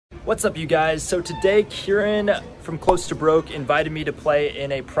What's up, you guys? So today, Kiran from Close to Broke invited me to play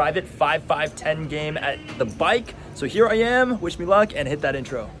in a private 5-5-10 game at the bike. So here I am, wish me luck, and hit that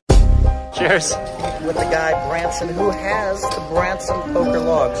intro. Cheers. With the guy Brantzen, who has the Brantzen poker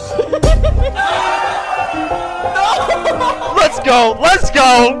logs. No! Let's go, let's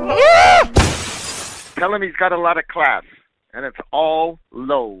go! Tell him he's got a lot of class, and it's all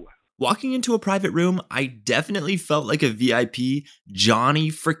low. Walking into a private room, I definitely felt like a VIP.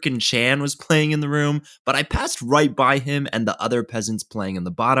 Johnny frickin' Chan was playing in the room, but I passed right by him and the other peasants playing in the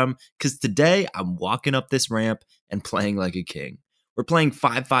bottom, because today I'm walking up this ramp and playing like a king. We're playing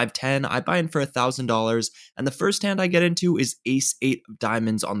 5-5-10, I buy in for $1,000, and the first hand I get into is Ace-8 of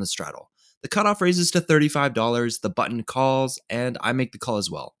diamonds on the straddle. The cutoff raises to $35, the button calls, and I make the call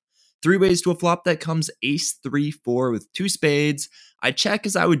as well. 3 ways to a flop that comes Ace-3-4 with 2 spades. I check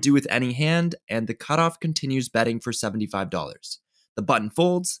as I would do with any hand, and the cutoff continues betting for $75. The button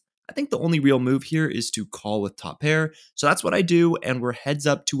folds. I think the only real move here is to call with top pair, so that's what I do, and we're heads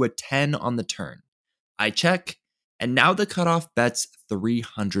up to a 10 on the turn. I check, and now the cutoff bets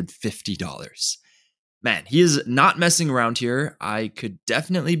 $350. Man, he is not messing around here. I could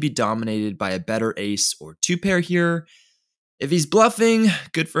definitely be dominated by a better ace or 2 pair here. If he's bluffing,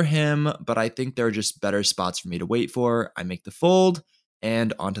 good for him, but I think there are just better spots for me to wait for. I make the fold,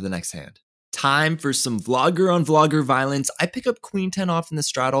 and on to the next hand. Time for some vlogger on vlogger violence. I pick up Queen 10 off in the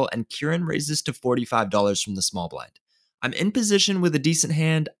straddle, and Kiran raises to $45 from the small blind. I'm in position with a decent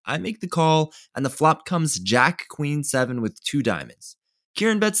hand, I make the call, and the flop comes Jack Queen 7 with 2 diamonds.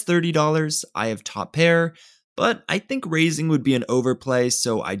 Kiran bets $30, I have top pair, but I think raising would be an overplay,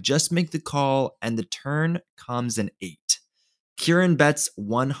 so I just make the call, and the turn comes an 8. Kiran bets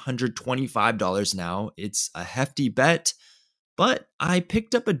 $125 now. It's a hefty bet, but I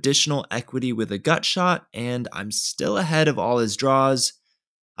picked up additional equity with a gut shot, and I'm still ahead of all his draws.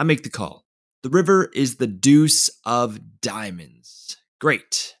 I make the call. The river is the deuce of diamonds.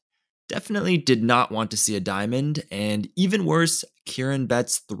 Great. Definitely did not want to see a diamond, and even worse, Kiran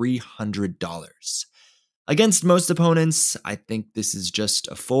bets $300. Against most opponents, I think this is just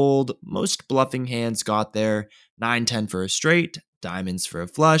a fold. Most bluffing hands got there. 9-10 for a straight, diamonds for a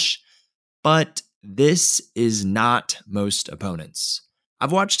flush, but this is not most opponents.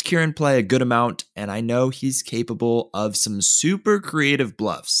 I've watched Kiran play a good amount, and I know he's capable of some super creative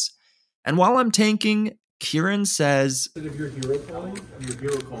bluffs. And while I'm tanking, Kiran says, If you're hero calling, your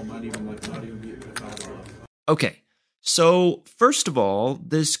hero call might even be a bluff. Okay, so first of all,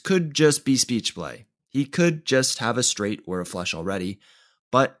 this could just be speech play. He could just have a straight or a flush already,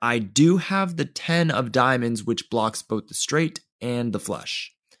 but I do have the 10 of diamonds, which blocks both the straight and the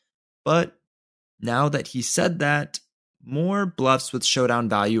flush. But now that he said that, more bluffs with showdown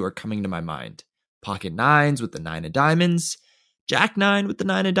value are coming to my mind. Pocket 9s with the 9 of diamonds, Jack 9 with the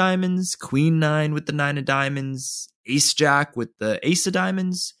 9 of diamonds, Queen 9 with the 9 of diamonds, Ace Jack with the Ace of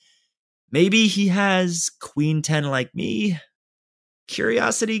diamonds. Maybe he has Queen 10 like me.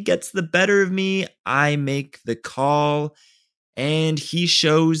 Curiosity gets the better of me. I make the call, and he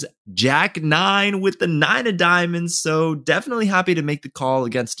shows Jack 9 with the 9 of diamonds, so definitely happy to make the call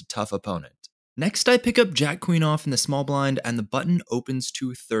against a tough opponent. Next, I pick up Jack Queen off in the small blind, and the button opens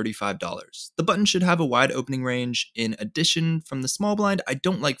to $35. The button should have a wide opening range. In addition, from the small blind, I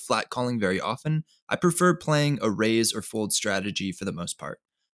don't like flat calling very often. I prefer playing a raise or fold strategy for the most part.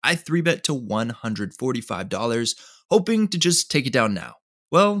 I 3-bet to $145, hoping to just take it down now.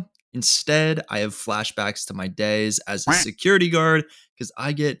 Well, instead, I have flashbacks to my days as a security guard because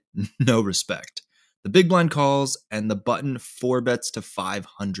I get no respect. The big blind calls, and the button 4-bets to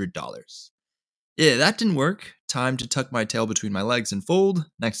 $500. Yeah, that didn't work. Time to tuck my tail between my legs and fold.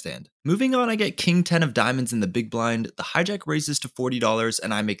 Next hand. Moving on, I get King 10 of diamonds in the big blind. The hijack raises to $40,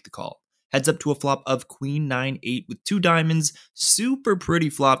 and I make the call. Heads up to a flop of Queen 9-8 with 2 diamonds. Super pretty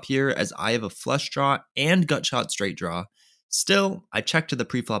flop here as I have a flush draw and gut shot straight draw. Still, I check to the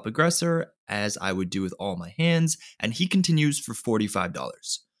pre-flop aggressor as I would do with all my hands, and he continues for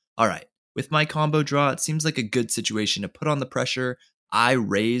 $45. Alright, with my combo draw, it seems like a good situation to put on the pressure. I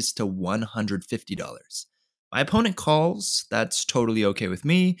raise to $150. My opponent calls, that's totally okay with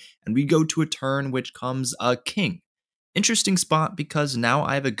me, and we go to a turn which comes a king. Interesting spot because now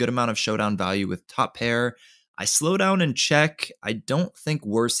I have a good amount of showdown value with top pair. I slow down and check. I don't think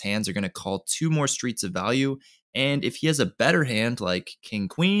worse hands are going to call 2 more streets of value, and if he has a better hand like King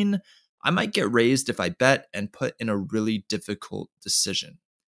Queen, I might get raised if I bet and put in a really difficult decision.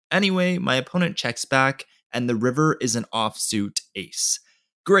 Anyway, my opponent checks back, and the river is an offsuit ace.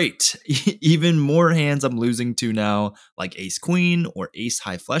 Great, even more hands I'm losing to now, like ace queen or ace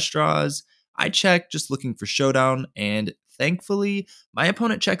high flush draws. I check just looking for showdown, and thankfully, my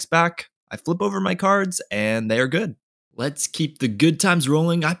opponent checks back, I flip over my cards, and they are good. Let's keep the good times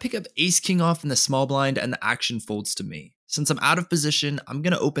rolling. I pick up ace-king off in the small blind, and the action folds to me. Since I'm out of position, I'm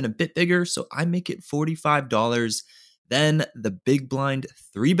going to open a bit bigger, so I make it $45. Then the big blind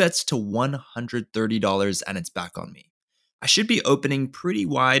 3-bets to $130, and it's back on me. I should be opening pretty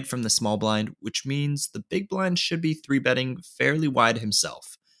wide from the small blind, which means the big blind should be 3-betting fairly wide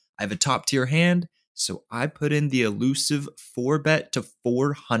himself. I have a top tier hand, so I put in the elusive 4-bet to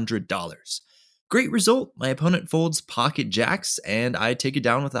 $400. Great result. My opponent folds pocket jacks, and I take it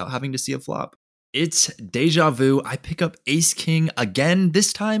down without having to see a flop. It's deja vu. I pick up ace-king again,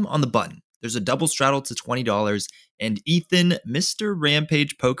 this time on the button. There's a double straddle to $20, and Ethan, Mr.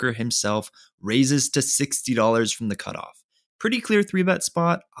 Rampage Poker himself, raises to $60 from the cutoff. Pretty clear 3-bet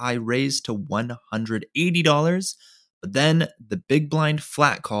spot. I raise to $180, but then the big blind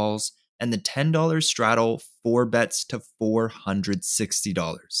flat calls, and the $10 straddle 4-bets to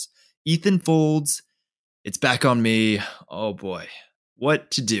 $460. Ethan folds. It's back on me. Oh boy.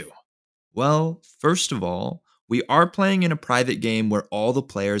 What to do? Well, first of all, we are playing in a private game where all the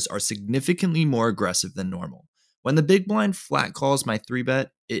players are significantly more aggressive than normal. When the big blind flat calls my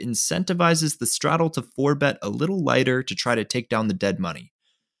 3-bet, it incentivizes the straddle to 4-bet a little lighter to try to take down the dead money.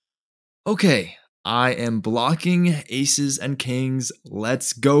 Okay, I am blocking aces and kings.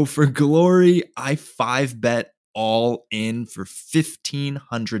 Let's go for glory. I 5-bet all in for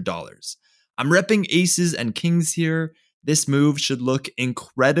 $1,500. I'm repping aces and kings here. This move should look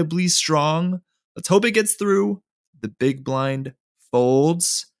incredibly strong. Let's hope it gets through. The big blind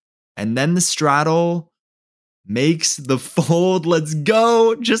folds, and then the straddle makes the fold. Let's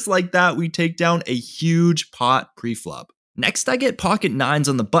go. Just like that, we take down a huge pot pre-flop. Next, I get pocket nines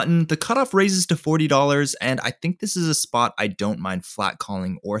on the button. The cutoff raises to $40, and I think this is a spot I don't mind flat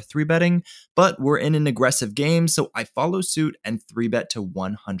calling or 3-betting, but we're in an aggressive game, so I follow suit and 3-bet to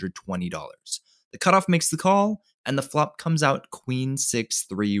 $120. The cutoff makes the call, and the flop comes out queen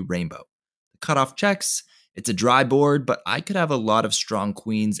 6-3 rainbow. The cutoff checks. It's a dry board, but I could have a lot of strong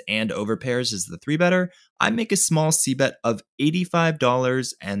queens and overpairs as the 3-better. I make a small c-bet of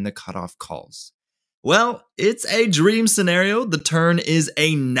 $85, and the cutoff calls. Well, it's a dream scenario. The turn is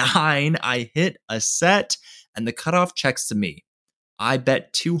a 9. I hit a set, and the cutoff checks to me. I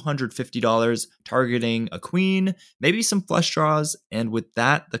bet $250, targeting a queen, maybe some flush draws, and with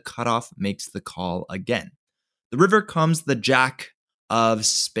that, the cutoff makes the call again. The river comes the jack of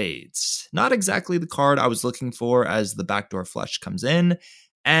spades. Not exactly the card I was looking for as the backdoor flush comes in,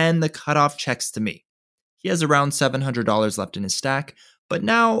 and the cutoff checks to me. He has around $700 left in his stack, but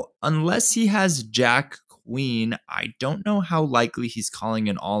now, unless he has jack queen, I don't know how likely he's calling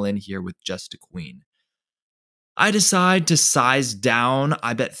an all-in here with just a queen. I decide to size down.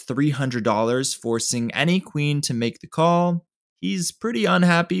 I bet $300, forcing any queen to make the call. He's pretty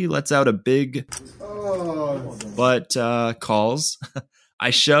unhappy, lets out a big, but calls.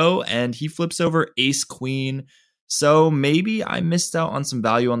 I show, and he flips over ace queen. So maybe I missed out on some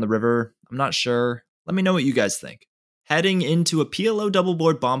value on the river. I'm not sure. Let me know what you guys think. Heading into a PLO double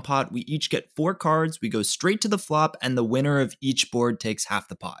board bomb pot, we each get 4 cards. We go straight to the flop, and the winner of each board takes half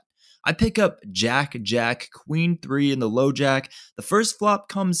the pot. I pick up jack, jack, queen 3 in the low jack. The first flop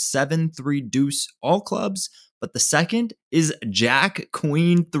comes 7-3 deuce, all clubs, but the second is jack,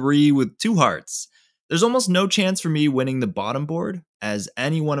 queen 3 with 2 hearts. There's almost no chance for me winning the bottom board, as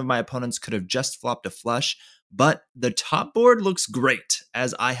any one of my opponents could have just flopped a flush, but the top board looks great,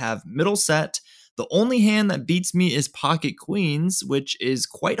 as I have middle set. The only hand that beats me is pocket queens, which is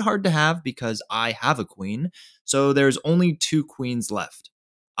quite hard to have because I have a queen, so there's only 2 queens left.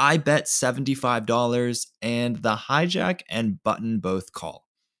 I bet $75, and the hijack and button both call.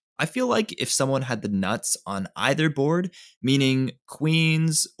 I feel like if someone had the nuts on either board, meaning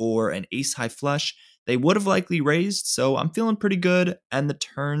queens or an ace-high flush, they would have likely raised, so I'm feeling pretty good, and the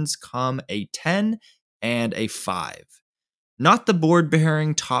turns come a 10 and a 5. Not the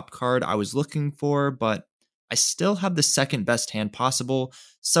board-bearing top card I was looking for, but I still have the second best hand possible,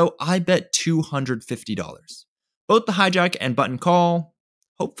 so I bet $250. Both the hijack and button call.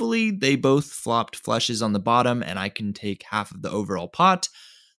 Hopefully, they both flopped flushes on the bottom, and I can take half of the overall pot.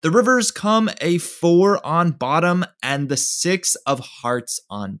 The rivers come a 4 on bottom, and the 6 of hearts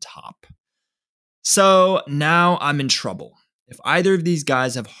on top. So now I'm in trouble. If either of these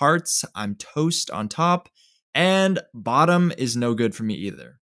guys have hearts, I'm toast on top, and bottom is no good for me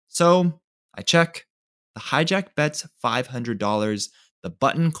either. So I check. The hijack bets $500. The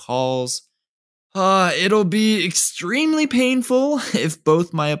button calls. It'll be extremely painful if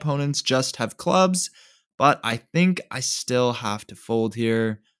both my opponents just have clubs, but I think I still have to fold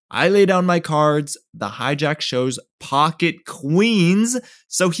here. I lay down my cards. The hijack shows pocket queens,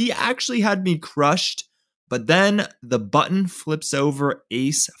 so he actually had me crushed. But then the button flips over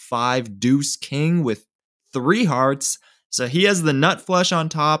ace 5 deuce king with 3 hearts. So he has the nut flush on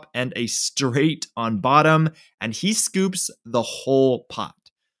top and a straight on bottom, and he scoops the whole pot.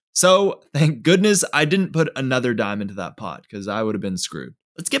 So thank goodness I didn't put another dime into that pot because I would have been screwed.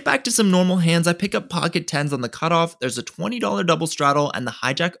 Let's get back to some normal hands. I pick up pocket 10s on the cutoff. There's a $20 double straddle and the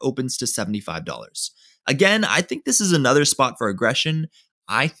hijack opens to $75. Again, I think this is another spot for aggression.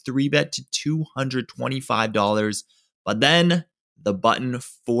 I 3-bet to $225, but then the button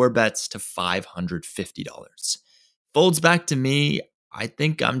 4-bets to $550. Folds back to me. I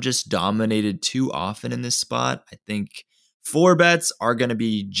think I'm just dominated too often in this spot. I think 4-bets are going to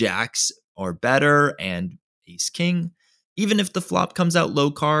be jacks or better and ace king. Even if the flop comes out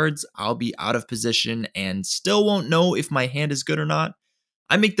low cards, I'll be out of position and still won't know if my hand is good or not.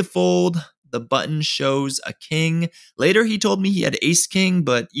 I make the fold. The button shows a king. Later, he told me he had ace king,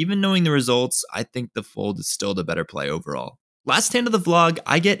 but even knowing the results, I think the fold is still the better play overall. Last hand of the vlog,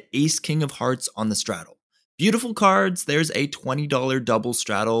 I get ace king of hearts on the straddle. Beautiful cards. There's a $20 double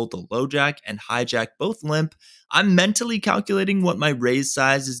straddle, the low jack and hijack both limp. I'm mentally calculating what my raise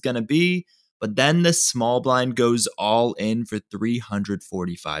size is going to be, but then the small blind goes all in for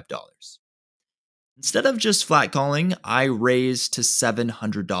 $345. Instead of just flat calling, I raise to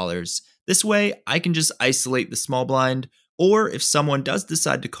 $700. This way, I can just isolate the small blind, or if someone does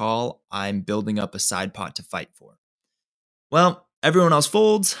decide to call, I'm building up a side pot to fight for. Well, everyone else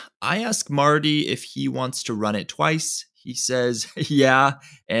folds. I ask Marty if he wants to run it twice. He says, yeah,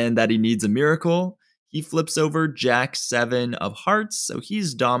 and that he needs a miracle. He flips over jack 7 of hearts, so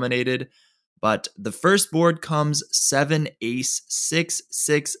he's dominated. But the first board comes 7, ace, 6,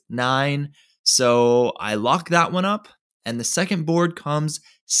 6, 9. So I lock that one up. And the second board comes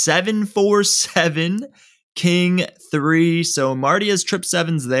 7, 4, 7, king 3. So Marty has trip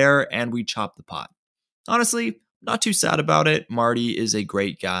 7s there, and we chop the pot. Honestly, not too sad about it. Marty is a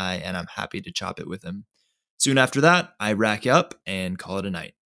great guy, and I'm happy to chop it with him. Soon after that, I rack up and call it a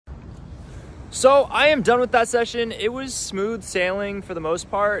night. So I am done with that session. It was smooth sailing for the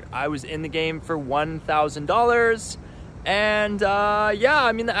most part. I was in the game for $1,000. And yeah,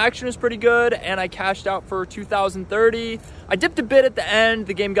 I mean, the action was pretty good, and I cashed out for $2,030. I dipped a bit at the end.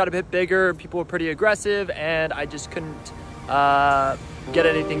 The game got a bit bigger. People were pretty aggressive, and I just couldn't get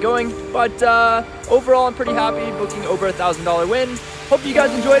anything going. But overall, I'm pretty happy booking over $1,000 win. Hope you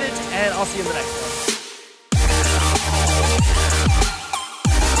guys enjoyed it, and I'll see you in the next one.